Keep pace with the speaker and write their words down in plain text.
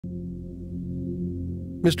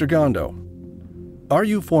Mr. Gondo, are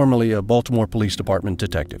you formerly a Baltimore Police Department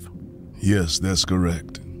detective? Yes, that's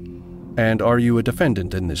correct. And are you a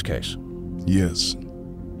defendant in this case? Yes.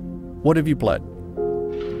 What have you pled?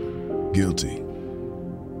 Guilty.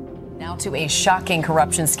 Now to a shocking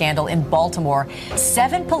corruption scandal in Baltimore.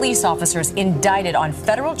 7 police officers indicted on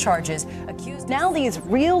federal charges accused. Now these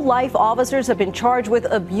real-life officers have been charged with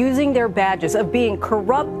abusing their badges, of being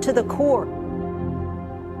corrupt to the core.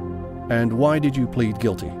 And why did you plead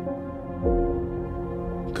guilty?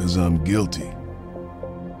 Because I'm guilty.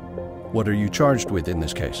 What are you charged with in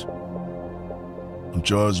this case? I'm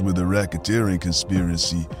charged with a racketeering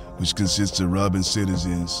conspiracy, which consists of robbing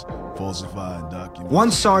citizens, falsifying documents.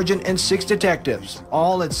 1 sergeant and 6 detectives,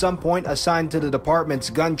 all at some point assigned to the department's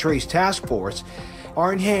gun trace task force,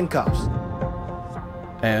 are in handcuffs.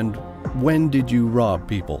 And when did you rob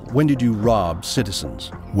people? When did you rob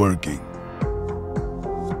citizens? Working.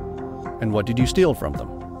 And what did you steal from them?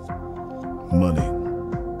 Money.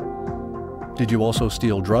 Did you also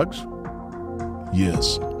steal drugs?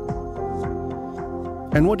 Yes.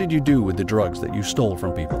 And what did you do with the drugs that you stole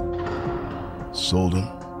from people? Sold them.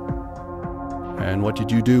 And what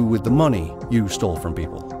did you do with the money you stole from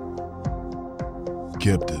people?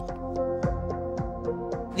 Kept it.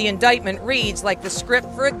 The indictment reads like the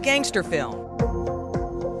script for a gangster film.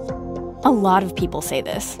 A lot of people say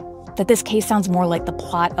this, that this case sounds more like the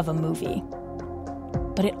plot of a movie.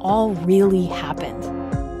 But it all really happened.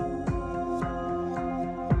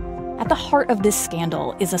 At the heart of this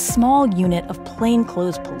scandal is a small unit of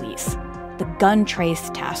plainclothes police, the Gun Trace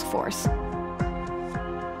Task Force.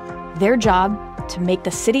 Their job, to make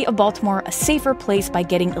the city of Baltimore a safer place by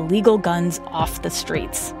getting illegal guns off the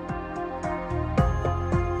streets.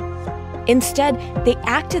 Instead, they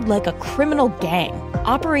acted like a criminal gang,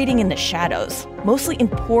 operating in the shadows, mostly in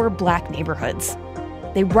poor black neighborhoods.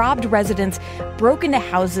 They robbed residents, broke into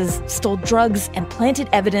houses, stole drugs, and planted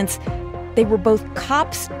evidence. They were both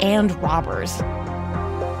cops and robbers.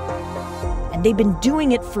 And they've been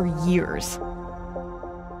doing it for years.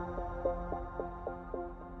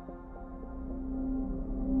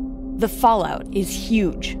 The fallout is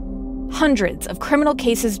huge. Hundreds of criminal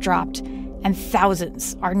cases dropped, and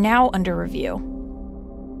thousands are now under review.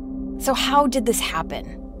 So how did this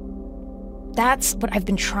happen? That's what I've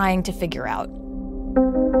been trying to figure out.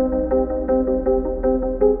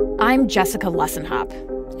 I'm Jessica Lussenhop,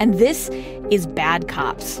 and this is Bad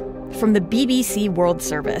Cops from the BBC World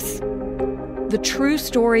Service. The true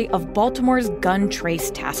story of Baltimore's Gun Trace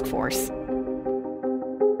Task Force.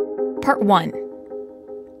 Part 1.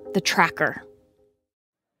 The Tracker.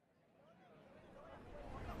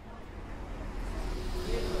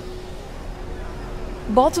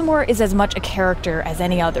 Baltimore is as much a character as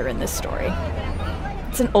any other in this story.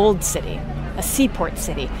 It's an old city, a seaport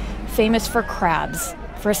city, famous for crabs,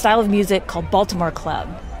 for a style of music called Baltimore Club.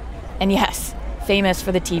 And yes, famous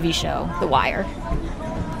for the TV show, The Wire.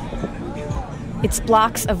 It's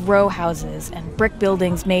blocks of row houses and brick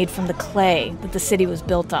buildings made from the clay that the city was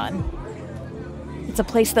built on. It's a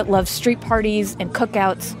place that loves street parties and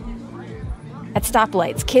cookouts. At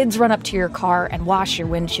stoplights, kids run up to your car and wash your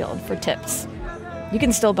windshield for tips. You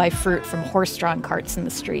can still buy fruit from horse-drawn carts in the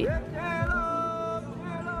street.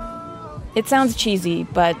 It sounds cheesy,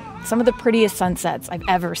 but some of the prettiest sunsets I've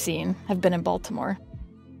ever seen have been in Baltimore.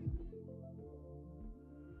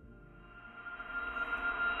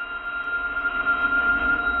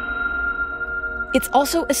 It's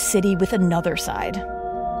also a city with another side.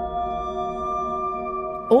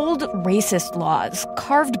 Old racist laws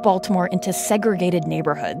carved Baltimore into segregated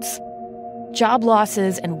neighborhoods. Job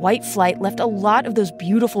losses and white flight left a lot of those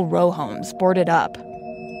beautiful row homes boarded up.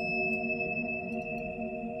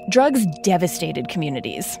 Drugs devastated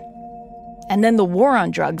communities. And then the war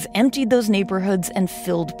on drugs emptied those neighborhoods and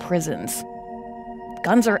filled prisons.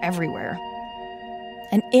 Guns are everywhere.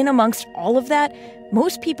 And in amongst all of that,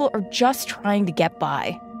 most people are just trying to get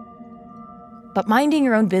by. But minding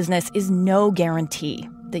your own business is no guarantee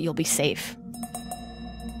that you'll be safe.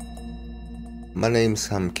 My name's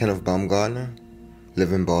Kenneth Baumgartner,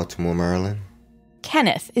 live in Baltimore, Maryland.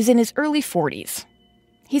 Kenneth is in his early 40s.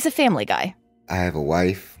 He's a family guy. I have a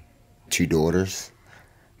wife, 2 daughters,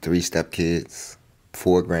 3 stepkids,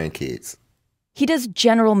 4 grandkids. He does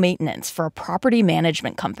general maintenance for a property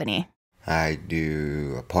management company. I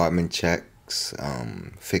do apartment checks,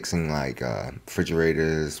 fixing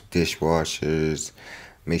refrigerators, dishwashers,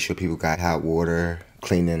 make sure people got hot water,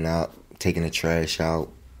 cleaning up, taking the trash out,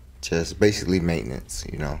 just basically maintenance,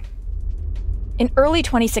 you know. In early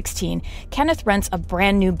 2016, Kenneth rents a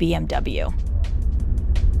brand new BMW.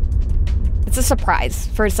 It's a surprise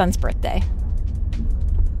for his son's birthday.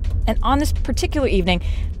 And on this particular evening,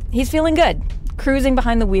 he's feeling good, cruising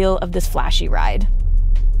behind the wheel of this flashy ride.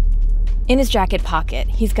 In his jacket pocket,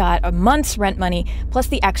 he's got a month's rent money plus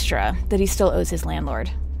the extra that he still owes his landlord.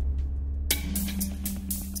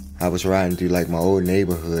 I was riding through like my old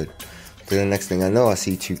neighborhood. Then the next thing I know, I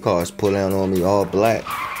see 2 cars pull down on me all black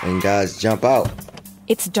and guys jump out.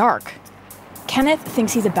 It's dark. Kenneth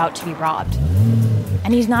thinks he's about to be robbed.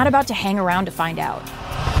 And he's not about to hang around to find out.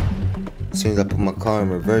 As soon as I put my car in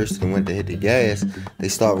reverse and went to hit the gas, they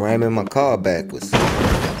start ramming my car backwards.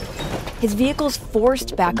 His vehicle's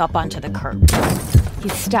forced back up onto the curb.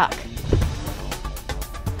 He's stuck.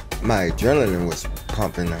 My adrenaline was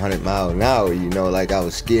pumping 100 miles an hour, like I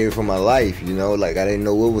was scared for my life, like I didn't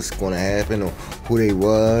know what was going to happen or who they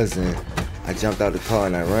was, and I jumped out the car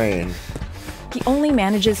and I ran. He only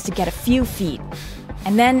manages to get a few feet,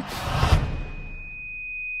 and then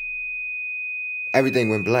everything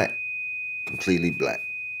went black, completely black.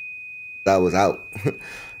 I was out.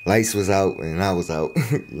 Lights was out and I was out,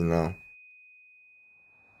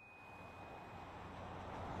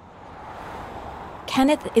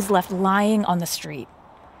 Kenneth is left lying on the street.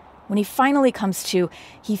 When he finally comes to,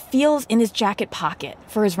 he feels in his jacket pocket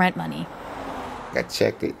for his rent money. I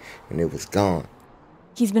checked it and it was gone.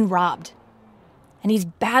 He's been robbed. And he's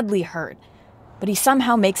badly hurt, but he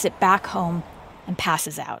somehow makes it back home and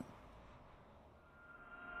passes out.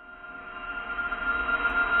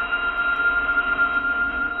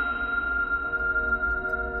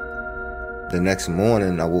 The next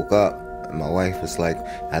morning I woke up and my wife was like,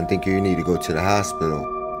 I think you need to go to the hospital.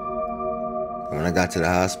 And when I got to the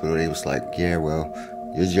hospital, they was like, yeah, well,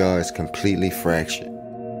 your jaw is completely fractured.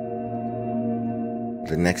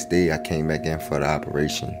 The next day I came back in for the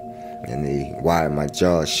operation and they wired my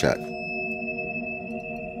jaw shut.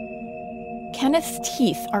 Kenneth's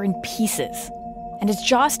teeth are in pieces and his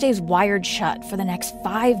jaw stays wired shut for the next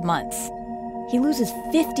 5 months. He loses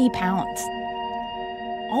 50 pounds.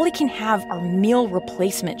 All he can have are meal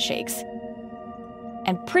replacement shakes.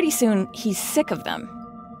 And pretty soon, he's sick of them.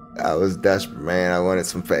 I was desperate, man. I wanted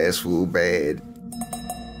some fast food bad.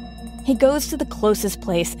 He goes to the closest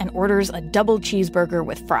place and orders a double cheeseburger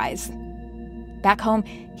with fries. Back home,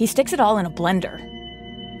 he sticks it all in a blender.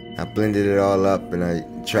 I blended it all up and I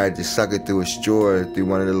tried to suck it through a straw through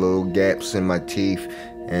one of the little gaps in my teeth,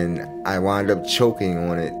 and I wound up choking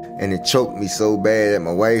on it. And it choked me so bad that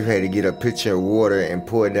my wife had to get a pitcher of water and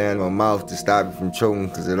pour it down my mouth to stop it from choking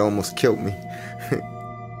because it almost killed me.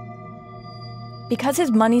 Because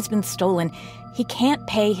his money's been stolen, he can't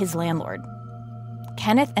pay his landlord.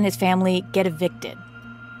 Kenneth and his family get evicted.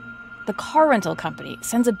 The car rental company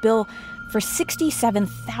sends a bill for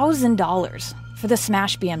 $67,000 for the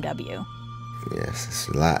smashed BMW. Yes, it's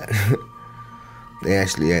a lot. They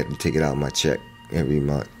actually had to take it out of my check every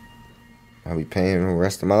month. I'll be paying the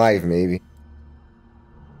rest of my life, maybe.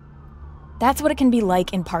 That's what it can be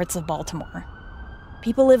like in parts of Baltimore.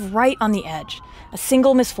 People live right on the edge. A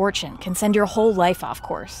single misfortune can send your whole life off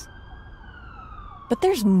course. But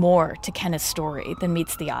there's more to Kenneth's story than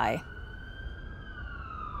meets the eye.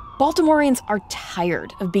 Baltimoreans are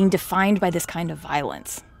tired of being defined by this kind of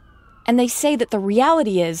violence. And they say that the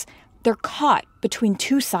reality is they're caught between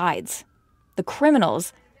 2 sides, the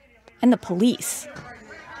criminals and the police.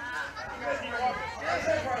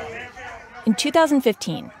 In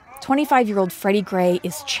 2015, 25-year-old Freddie Gray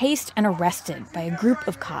is chased and arrested by a group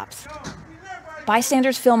of cops.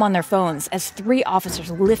 Bystanders film on their phones as 3 officers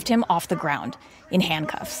lift him off the ground in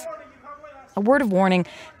handcuffs. A word of warning,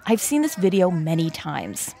 I've seen this video many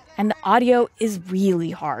times, and the audio is really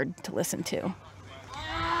hard to listen to.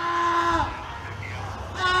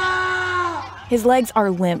 His legs are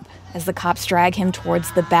limp as the cops drag him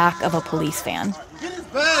towards the back of a police van. Get his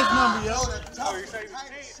badge number, yo.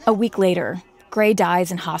 A week later, Gray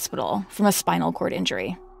dies in hospital from a spinal cord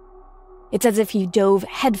injury. It's as if he dove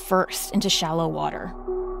headfirst into shallow water.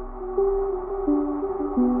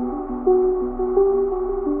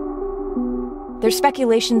 There's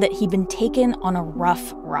speculation that he'd been taken on a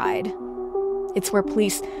rough ride. It's where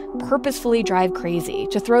police purposefully drive crazy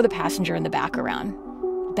to throw the passenger in the back around,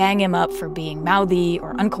 bang him up for being mouthy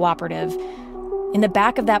or uncooperative. In the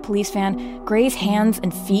back of that police van, Gray's hands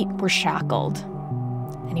and feet were shackled,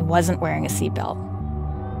 and he wasn't wearing a seatbelt.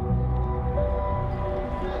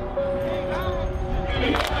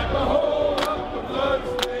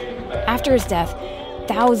 After his death,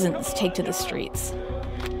 thousands take to the streets.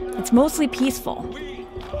 It's mostly peaceful.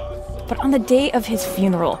 But on the day of his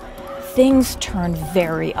funeral, things turn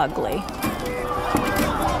very ugly.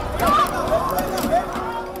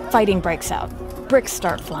 Fighting breaks out. Bricks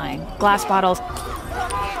start flying. Glass bottles.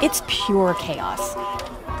 It's pure chaos.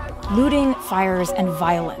 Looting, fires, and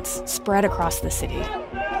violence spread across the city.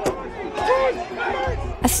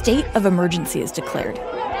 A state of emergency is declared.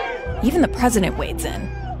 Even the president wades in.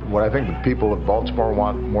 What I think the people of Baltimore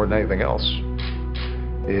want more than anything else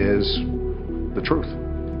is the truth.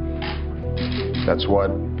 That's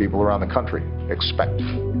what people around the country expect.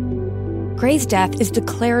 Gray's death is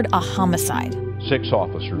declared a homicide. 6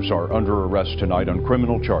 officers are under arrest tonight on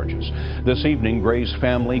criminal charges. This evening, Gray's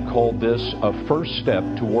family called this a first step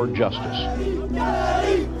toward justice.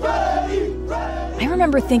 I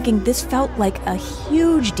remember thinking this felt like a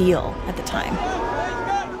huge deal at the time.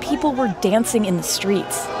 People were dancing in the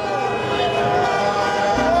streets.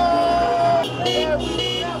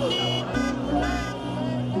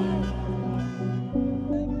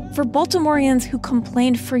 For Baltimoreans who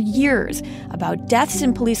complained for years about deaths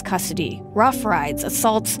in police custody, rough rides,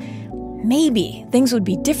 assaults, maybe things would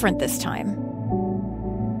be different this time.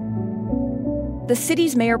 The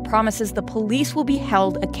city's mayor promises the police will be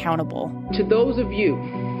held accountable. To those of you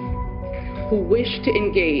who wish to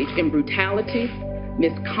engage in brutality,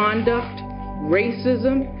 misconduct,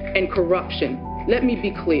 racism, and corruption, let me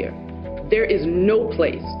be clear. There is no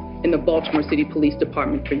place in the Baltimore City Police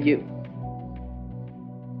Department for you.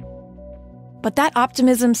 But that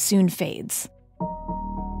optimism soon fades.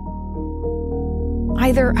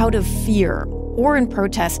 Either out of fear or in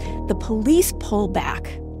protest, the police pull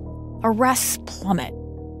back. Arrests plummet.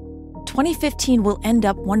 2015 will end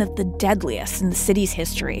up one of the deadliest in the city's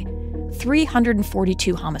history.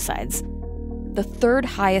 342 homicides. The third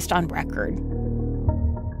highest on record.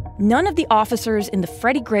 None of the officers in the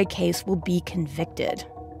Freddie Gray case will be convicted.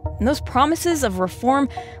 And those promises of reform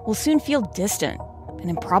will soon feel distant and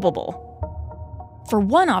improbable. For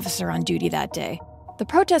one officer on duty that day, the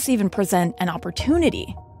protests even present an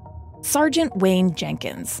opportunity. Sergeant Wayne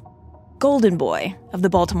Jenkins, golden boy of the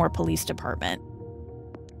Baltimore Police Department.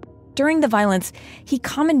 During the violence, he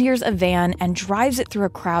commandeers a van and drives it through a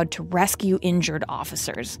crowd to rescue injured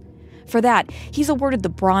officers. For that, he's awarded the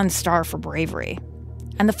Bronze Star for bravery.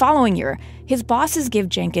 And the following year, his bosses give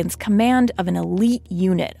Jenkins command of an elite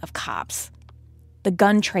unit of cops, the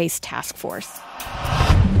Gun Trace Task Force.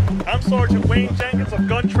 I'm Sergeant Wayne Jenkins of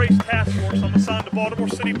Gun Trace Task Force. I'm assigned to Baltimore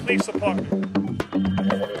City Police Department.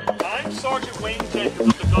 I'm Sergeant Wayne Jenkins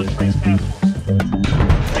of the Gun Trace Task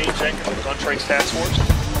Force. Wayne Jenkins of Gun Trace Task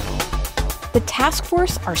Force. The task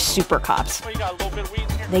force are super cops.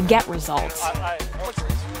 They get results.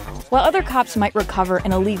 While other cops might recover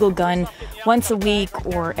an illegal gun once a week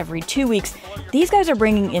or every 2 weeks, these guys are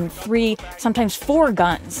bringing in 3, sometimes 4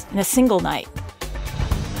 guns in a single night.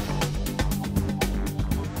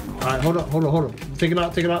 All right, hold on. Take it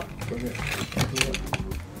out.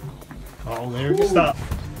 Oh, there you go. Stop.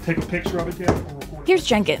 Take a picture of it there. Here's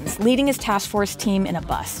Jenkins leading his task force team in a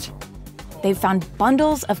bust. They've found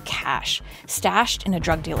bundles of cash stashed in a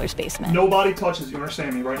drug dealer's basement. Nobody touches, you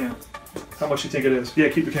understand me right now. How much you think it is? Yeah,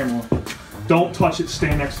 keep the camera on. Don't touch it,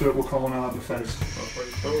 stand next to it, we're calling out the feds.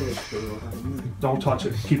 Don't touch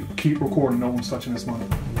it. Keep recording, no one's touching this money.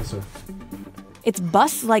 Yes, sir. It's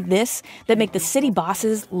busts like this that make the city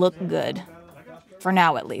bosses look good. For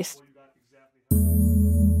now, at least.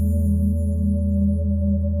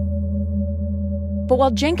 But while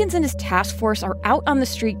Jenkins and his task force are out on the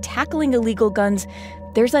street tackling illegal guns,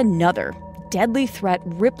 there's another deadly threat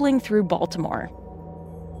rippling through Baltimore.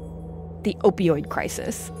 The opioid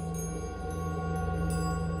crisis.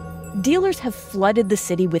 Dealers have flooded the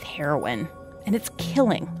city with heroin, and it's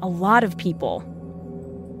killing a lot of people.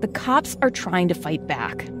 The cops are trying to fight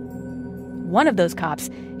back. One of those cops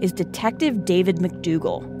is Detective David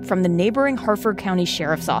McDougal from the neighboring Harford County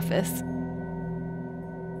Sheriff's Office.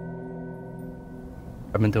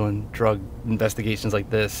 I've been doing drug investigations like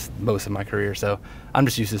this most of my career, so I'm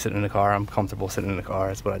just used to sitting in a car. I'm comfortable sitting in a car.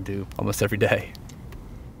 That's what I do almost every day.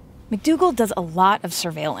 McDougal does a lot of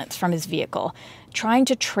surveillance from his vehicle, trying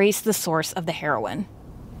to trace the source of the heroin.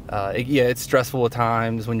 It's stressful at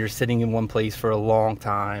times when you're sitting in one place for a long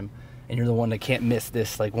time and you're the one that can't miss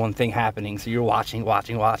this, like, one thing happening. So you're watching, like,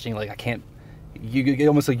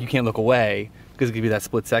 almost like you can't look away because it could be that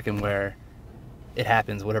split second where it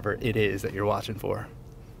happens, whatever it is that you're watching for.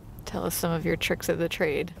 Tell us some of your tricks of the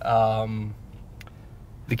trade.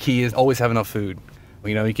 The key is always have enough food.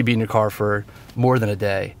 You know, you could be in your car for more than a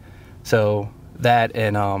day. So that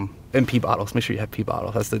and pee bottles. Make sure you have pee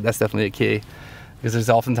bottles. That's definitely a key. Because there's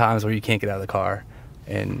often times where you can't get out of the car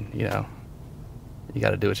and, you know, you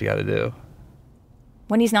got to do what you got to do.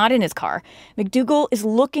 When he's not in his car, McDougal is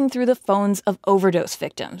looking through the phones of overdose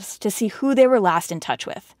victims to see who they were last in touch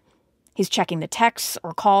with. He's checking the texts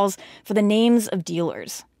or calls for the names of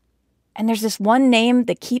dealers. And there's this one name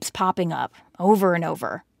that keeps popping up over and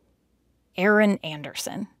over. Aaron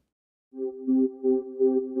Anderson.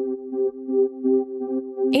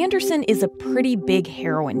 Anderson is a pretty big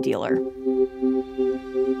heroin dealer.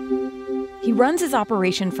 He runs his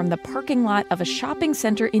operation from the parking lot of a shopping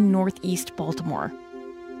center in northeast Baltimore.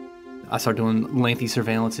 I started doing lengthy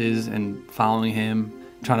surveillances and following him,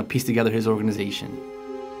 trying to piece together his organization.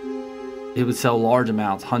 It would sell large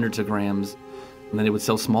amounts, hundreds of grams, and then it would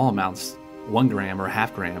sell small amounts, 1 gram or a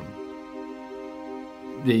half gram.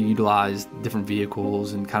 They utilized different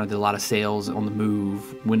vehicles and kind of did a lot of sales on the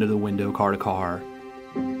move, window to window, car to car.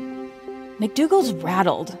 McDougal's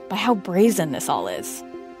rattled by how brazen this all is.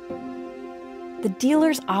 The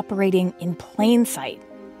dealer's operating in plain sight,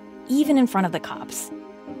 even in front of the cops.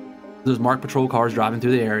 There's marked patrol cars driving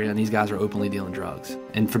through the area, and these guys are openly dealing drugs.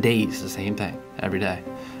 And for days, the same thing, every day.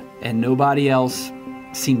 And nobody else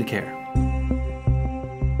seemed to care.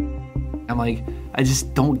 I'm like, I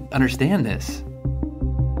just don't understand this.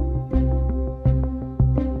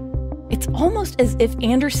 It's almost as if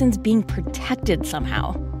Anderson's being protected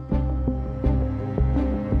somehow.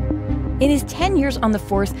 In his 10 years on the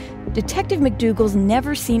force, Detective McDougal's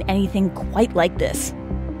never seen anything quite like this.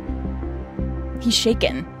 He's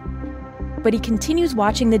shaken, but he continues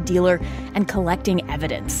watching the dealer and collecting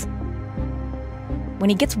evidence.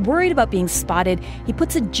 When he gets worried about being spotted, he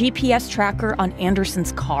puts a GPS tracker on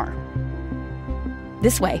Anderson's car.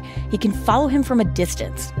 This way, he can follow him from a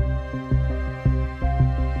distance.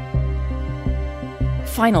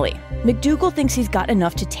 Finally, McDougal thinks he's got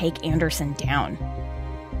enough to take Anderson down.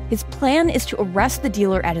 His plan is to arrest the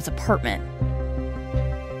dealer at his apartment.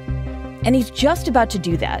 And he's just about to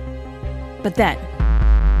do that. But then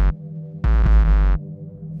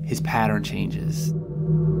his pattern changes.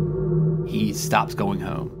 He stops going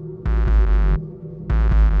home.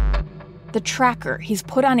 The tracker he's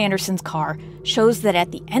put on Anderson's car shows that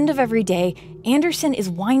at the end of every day, Anderson is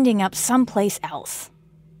winding up someplace else.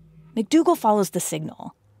 McDougal follows the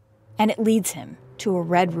signal, and it leads him to a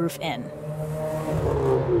Red Roof Inn.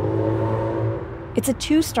 It's a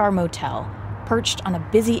 2-star motel perched on a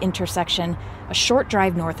busy intersection a short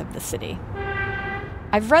drive north of the city.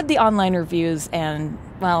 I've read the online reviews and,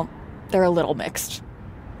 well, they're a little mixed.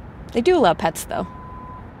 They do allow pets, though.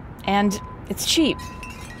 And it's cheap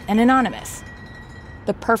and anonymous.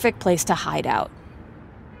 The perfect place to hide out.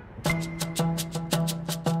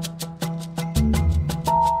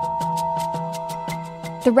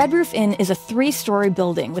 The Red Roof Inn is a 3-story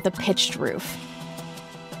building with a pitched roof.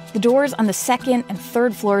 The doors on the 2nd and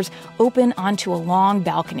 3rd floors open onto a long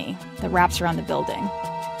balcony that wraps around the building.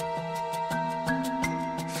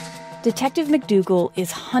 Detective McDougal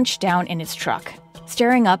is hunched down in his truck,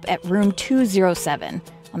 staring up at room 207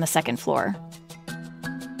 on the 2nd floor.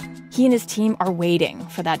 He and his team are waiting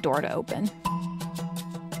for that door to open.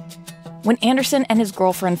 When Anderson and his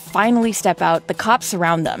girlfriend finally step out, the cops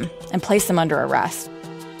surround them and place them under arrest.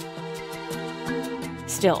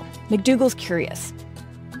 Still, McDougal's curious.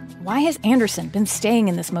 Why has Anderson been staying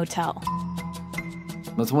in this motel?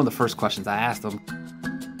 That's one of the first questions I asked him.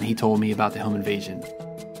 He told me about the home invasion.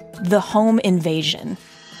 The home invasion.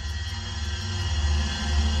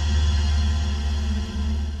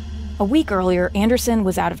 A week earlier, Anderson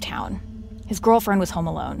was out of town. His girlfriend was home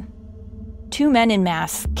alone. 2 men in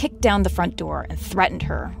masks kicked down the front door and threatened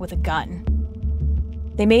her with a gun.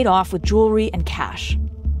 They made off with jewelry and cash.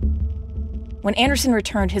 When Anderson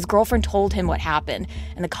returned, his girlfriend told him what happened,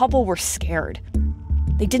 and the couple were scared.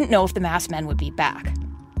 They didn't know if the masked men would be back,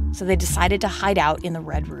 so they decided to hide out in the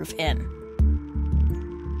Red Roof Inn.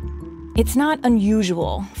 It's not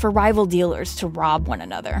unusual for rival dealers to rob one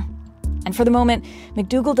another, and for the moment,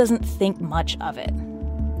 McDougal doesn't think much of it.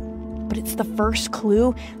 But it's the first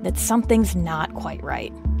clue that something's not quite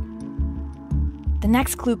right. The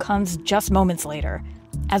next clue comes just moments later,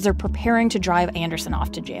 as they're preparing to drive Anderson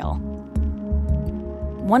off to jail.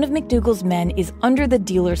 One of McDougal's men is under the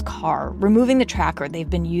dealer's car, removing the tracker they've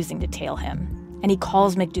been using to tail him, and he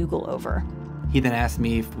calls McDougal over. He then asked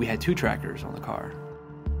me if we had 2 trackers on the car,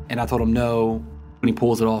 and I told him no when he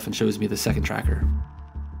pulls it off and shows me the 2nd tracker.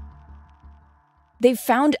 They've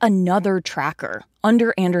found another tracker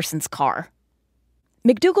under Anderson's car.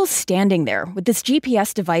 McDougal's standing there with this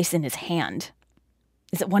GPS device in his hand.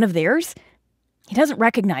 Is it one of theirs? He doesn't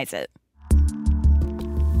recognize it.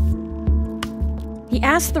 He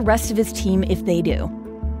asked the rest of his team if they do.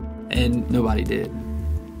 And nobody did.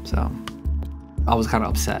 So I was kind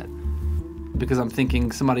of upset because I'm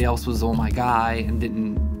thinking somebody else was on my guy and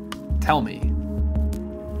didn't tell me.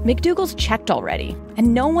 McDougal's checked already,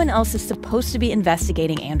 and no one else is supposed to be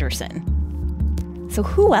investigating Anderson. So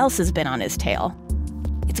who else has been on his tail?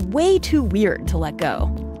 It's way too weird to let go.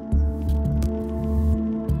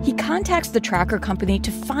 He contacts the tracker company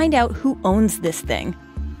to find out who owns this thing.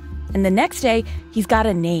 And the next day, he's got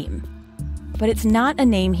a name. But it's not a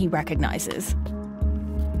name he recognizes.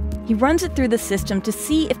 He runs it through the system to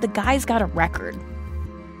see if the guy's got a record.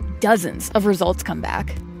 Dozens of results come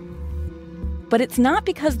back. But it's not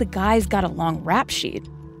because the guy's got a long rap sheet.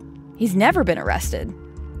 He's never been arrested.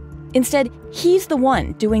 Instead, he's the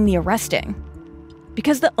one doing the arresting.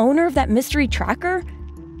 Because the owner of that mystery tracker,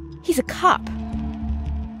 he's a cop.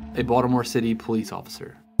 A Baltimore City police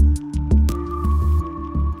officer.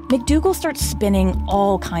 McDougal starts spinning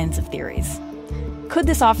all kinds of theories. Could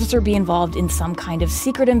this officer be involved in some kind of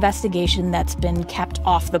secret investigation that's been kept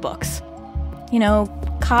off the books? You know,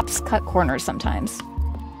 cops cut corners sometimes.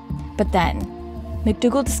 But then,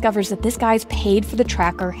 McDougal discovers that this guy's paid for the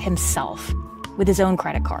tracker himself, with his own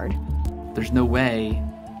credit card. There's no way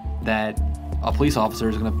that a police officer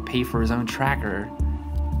is going to pay for his own tracker.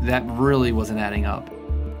 That really wasn't adding up.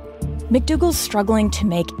 McDougal's struggling to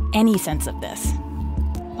make any sense of this.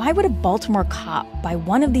 Why would a Baltimore cop buy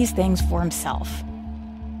one of these things for himself?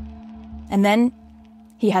 And then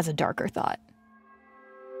he has a darker thought.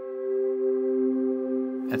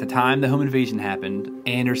 At the time the home invasion happened,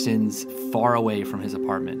 Anderson's far away from his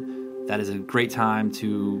apartment. That is a great time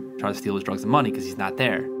to try to steal his drugs and money because he's not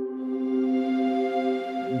there.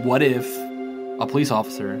 What if a police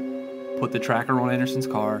officer put the tracker on Anderson's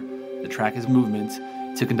car to track his movements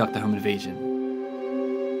to conduct the home invasion?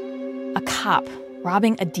 A cop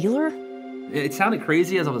robbing a dealer? It sounded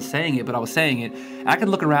crazy as I was saying it, but I was saying it. I could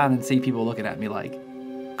look around and see people looking at me like,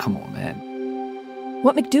 come on, man.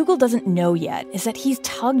 What McDougal doesn't know yet is that he's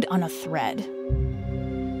tugged on a thread.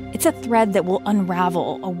 It's a thread that will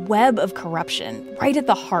unravel a web of corruption right at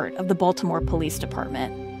the heart of the Baltimore Police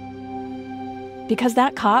Department. Because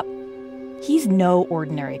that cop, he's no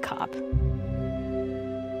ordinary cop.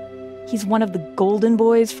 He's one of the golden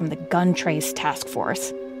boys from the Gun Trace Task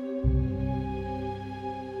Force.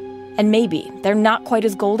 And maybe they're not quite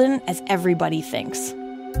as golden as everybody thinks.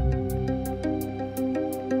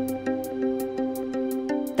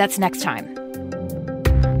 That's next time.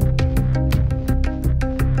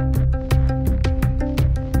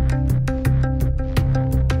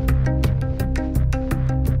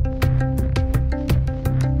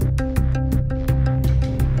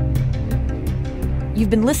 You've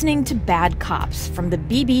been listening to Bad Cops from the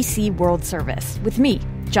BBC World Service with me,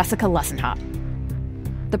 Jessica Lussenhop.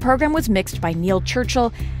 The program was mixed by Neil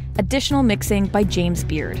Churchill, additional mixing by James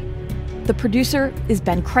Beard. The producer is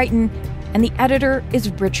Ben Crichton, and the editor is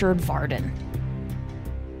Richard Varden.